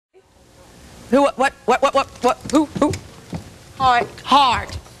Who? What? Who? Heart.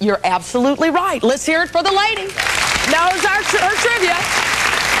 Heart. You're absolutely right. Let's hear it for the lady. Knows her trivia.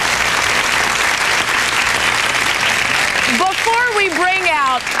 Before we bring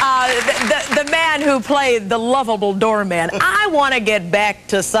out the man who played the lovable doorman, I want to get back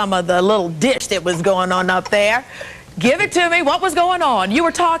to some of the little dish that was going on up there. Give it to me. What was going on? You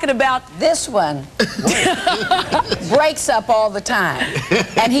were talking about... This one breaks up all the time.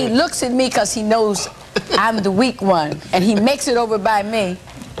 And he looks at me because he knows I'm the weak one. And he makes it over by me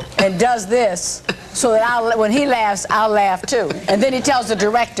and does this so that when he laughs, I'll laugh too. And then he tells the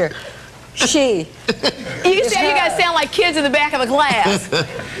director, she. You said you guys sound like kids in the back of a class.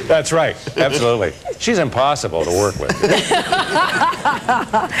 That's right. Absolutely. She's impossible to work with.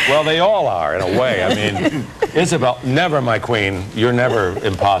 Well, they all are, in a way. I mean, Isabel, never my queen. You're never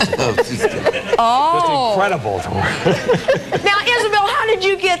impossible. Oh. Just incredible to work. Now, Isabel, how did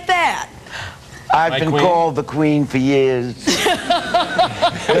you get that? I've been called the queen for years.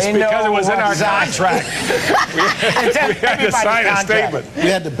 It's because it was in our contract. we had to sign a statement. We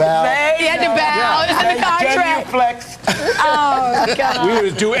had to bow. You had to bow. It's in the contract. Flex. Oh, God. We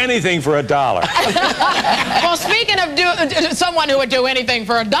would do anything for $1. Well, speaking of someone who would do anything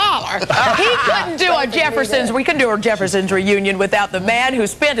for $1, he couldn't do a Jeffersons. We couldn't do a Jeffersons reunion without the man who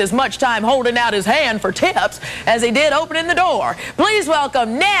spent as much time holding out his hand for tips as he did opening the door. Please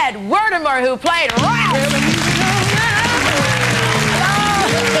welcome Ned Werdimer, who played Ralph.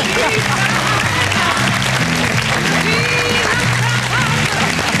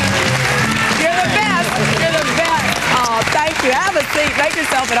 You're the best. You're the best. Oh, thank you. Have a seat. Make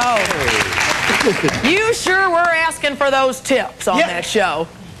yourself at home. You sure were asking for those tips on that show.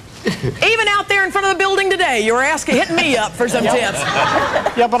 Even out there in front of the building today, you were hitting me up for some tips.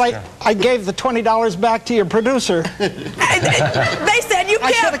 Yeah, but I gave the $20 back to your producer. They said you kept it.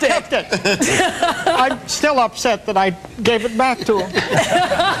 I should have kept it. I'm still upset that I gave it back to him.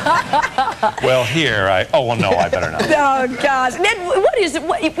 Well, here, oh, well, no, I better not. Oh, gosh. Ned, what is it?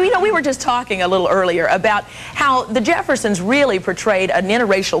 You know, we were just talking a little earlier about how the Jeffersons really portrayed an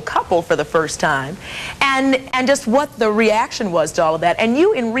interracial couple for the first time, and just what the reaction was to all of that. And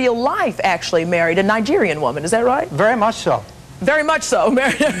you, in real life, actually married a Nigerian woman. Is that right? Very much so. Very much so.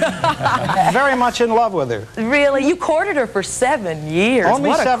 Very much in love with her. Really? You courted her for 7 years. Only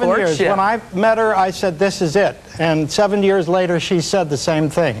what 7 a years. When I met her, I said, this is it. And 7 years later, she said the same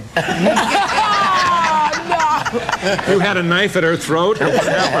thing. You had a knife at her throat?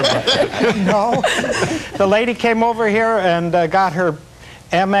 No. The lady came over here and got her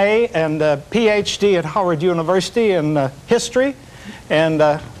MA and PhD at Howard University in history. And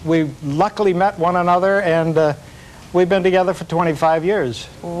we luckily met one another, and we've been together for 25 years.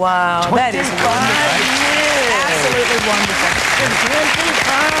 Wow, that is wonderful. Absolutely wonderful.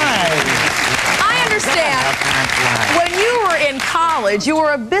 I understand. When you were in college, you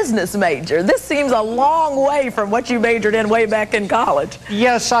were a business major. This seems a long way from what you majored in way back in college.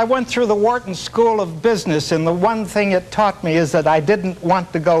 Yes, I went through the Wharton School of Business, and the one thing it taught me is that I didn't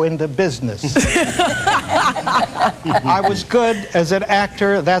want to go into business. I was good as an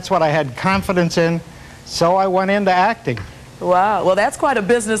actor. That's what I had confidence in. So I went into acting. Wow. Well, that's quite a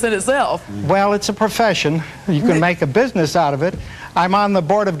business in itself. Well, it's a profession. You can make a business out of it. I'm on the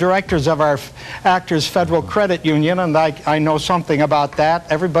board of directors of our Actors Federal Credit Union, and I know something about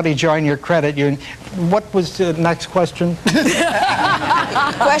that. Everybody join your credit union. What was the next question?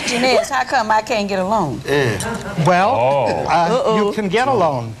 Question is, how come I can't get a loan? Well, you can get a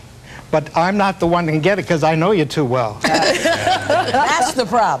loan. But I'm not the one that can get it because I know you too well. That's the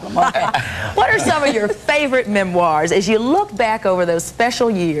problem. Okay. What are some of your favorite memoirs as you look back over those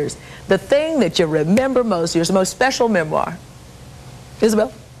special years? The thing that you remember most, your most special memoir?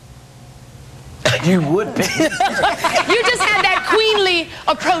 Isabel? You would pick. You just had that queenly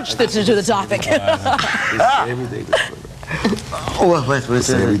approach to the topic. What was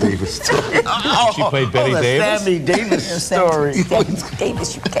Sammy Davis story. She played Betty Davis? Sammy Davis story.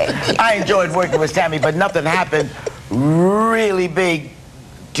 Davis, you can't. I enjoyed working with Sammy, but nothing happened really big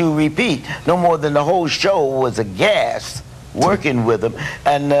to repeat. No more than the whole show was a gas working with him,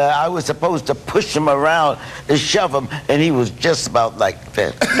 and I was supposed to push him around and shove him, and he was just about like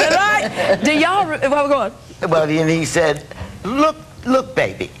that. Right? Do y'all... Well, go on. Well, and he said, look,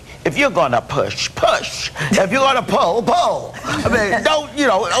 baby. If you're gonna push, push. If you're gonna pull, pull. I mean, don't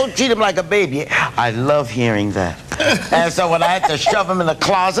treat him like a baby. I love hearing that. And so when I had to shove him in the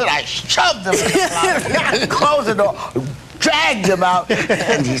closet, I shoved him in the closet, closed the door, dragged him out,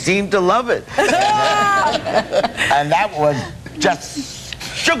 and he seemed to love it. And that was just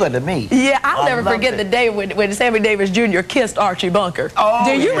sugar to me. Yeah, I'll never forget it. the day when Sammy Davis Jr. kissed Archie Bunker. Oh,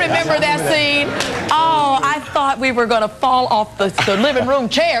 do you yeah. remember that scene? Oh, I thought we were going to fall off the living room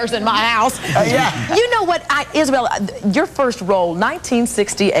chairs in my house. Yeah. You know what, Isabel, your first role,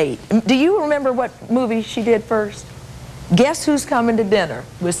 1968. Do you remember what movie she did first? Guess Who's Coming to Dinner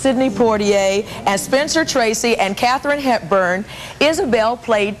with Sidney Poitier and Spencer Tracy and Katharine Hepburn. Isabel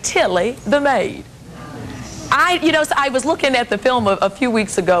played Tilly the maid. I was looking at the film a few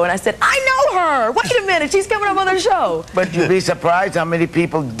weeks ago and I said, I know her. Wait a minute, she's coming up on the show. But you'd be surprised how many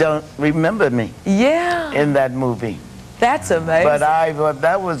people don't remember me. Yeah. In that movie. That's amazing. But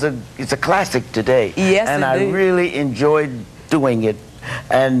it's a classic today. Yes, and indeed. I really enjoyed doing it.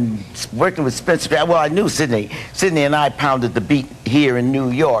 And working with Spencer, well, I knew Sidney. Sidney and I pounded the beat here in New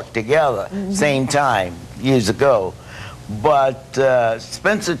York together, same time, years ago. But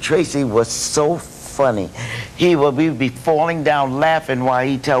Spencer Tracy was so funny. We'd be falling down laughing while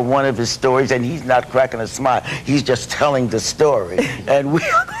he tell one of his stories, and he's not cracking a smile. He's just telling the story. And we...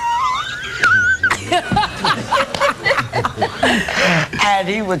 and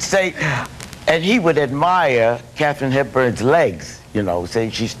he would say, and he would admire Katharine Hepburn's legs. You know,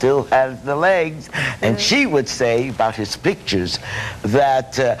 saying she still has the legs. And she would say about his pictures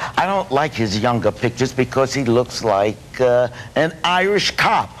that I don't like his younger pictures because he looks like an Irish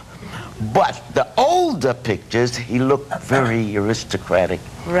cop. But the older pictures, he looked very aristocratic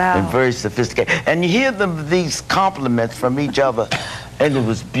and very sophisticated. And you hear these compliments from each other, and it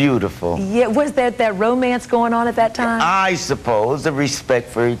was beautiful. Yeah, was there that romance going on at that time? I suppose, the respect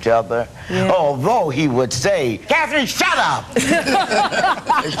for each other. Yeah. Although he would say, Katharine, shut up!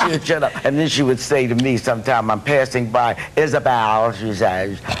 And she would shut up. And then she would say to me sometime, I'm passing by, Isabel, she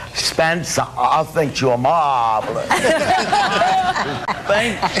says, Spencer, I think you're marvelous.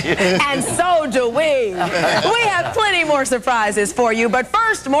 Thank you. And so do we. We have plenty more surprises for you, but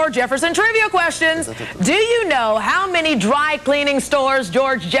first, more Jefferson trivia questions. Do you know how many dry cleaning stores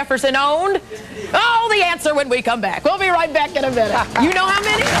George Jefferson owned? Oh, the answer when we come back. We'll be right back in a minute. You know how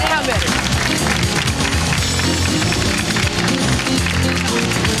many? How many?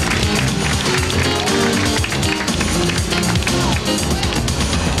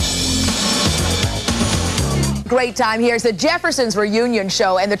 Great time here. It's the Jeffersons reunion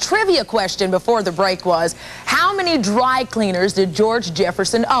show, and the trivia question before the break was, how many dry cleaners did George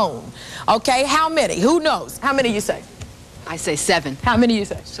Jefferson own? Okay, how many? Who knows? How many you say? I say 7. How many you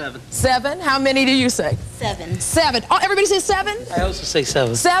say? 7. 7? How many do you say? 7. 7. Oh, everybody says 7? I also say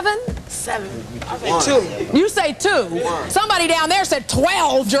 7. 7? 7. I say 2. You say 2. Somebody down there said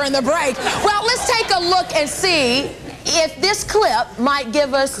 12 during the break. Well, let's take a look and see if this clip might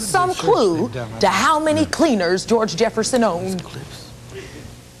give us some clue to how many cleaners George Jefferson owned.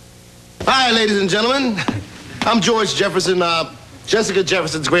 Hi, ladies and gentlemen. I'm George Jefferson, Jessica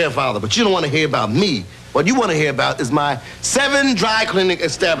Jefferson's grandfather, but you don't want to hear about me. What you want to hear about is my 7 dry cleaning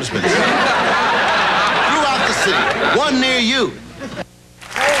establishments throughout the city, one near you.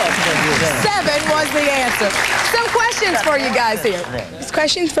 7 was the answer. Some questions for you guys here. This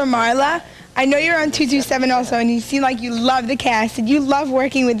question's for Marla. I know you're on 227 also, and you seem like you love the cast. Did you love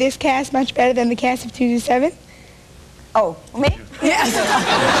working with this cast much better than the cast of 227? Oh, me? Yes. You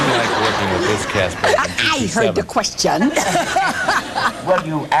like working with this cast better than I heard the question. Well,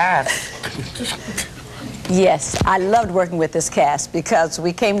 you asked. Yes, I loved working with this cast because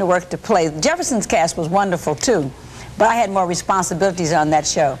we came to work to play. Jefferson's cast was wonderful too, but I had more responsibilities on that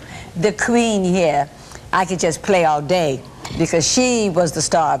show. The queen here, I could just play all day because she was the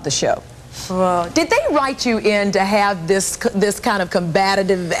star of the show. Well, did they write you in to have this kind of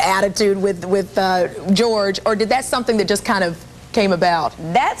combative attitude with George, or did that something that just kind of came about?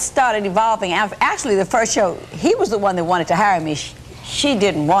 That started evolving. Actually, the first show, he was the one that wanted to hire me. She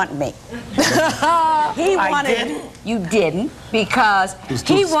didn't want me. He wanted... You didn't, because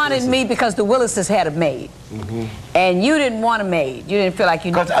he wanted me because the Willises had a maid. And you didn't want a maid. You didn't feel like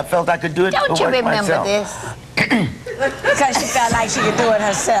you... Because I felt I could do it. Don't you remember this? Because she felt like she could do it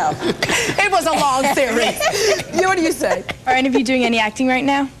herself. It was a long series. What do you say? Are any of you doing any acting right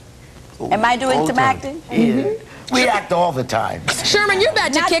now? Am I doing some acting? Yeah. We act all the time. Sherman, you're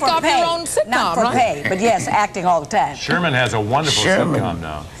about to kick off your own sitcom, Not for right? pay, but yes, acting all the time. Sherman has a wonderful sitcom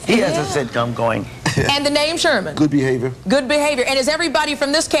now. He has a sitcom going. And the name Sherman? Good behavior. Good behavior. And is everybody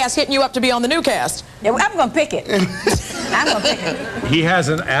from this cast hitting you up to be on the new cast? Yeah, I'm going to pick it. I'm going to pick it. He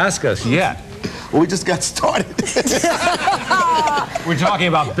hasn't asked us yet. Well, we just got started. We're talking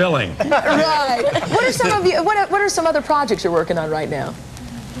about billing. Right. What are some of you? What are some other projects you're working on right now?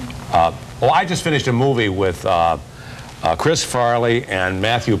 Well, I just finished a movie with Chris Farley and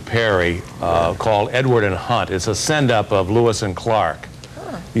Matthew Perry called Edward and Hunt. It's a send-up of Lewis and Clark.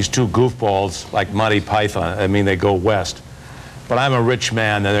 these two goofballs like Monty Python. I mean, they go west. But I'm a rich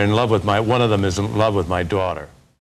man, and they're in love with one of them is in love with my daughter.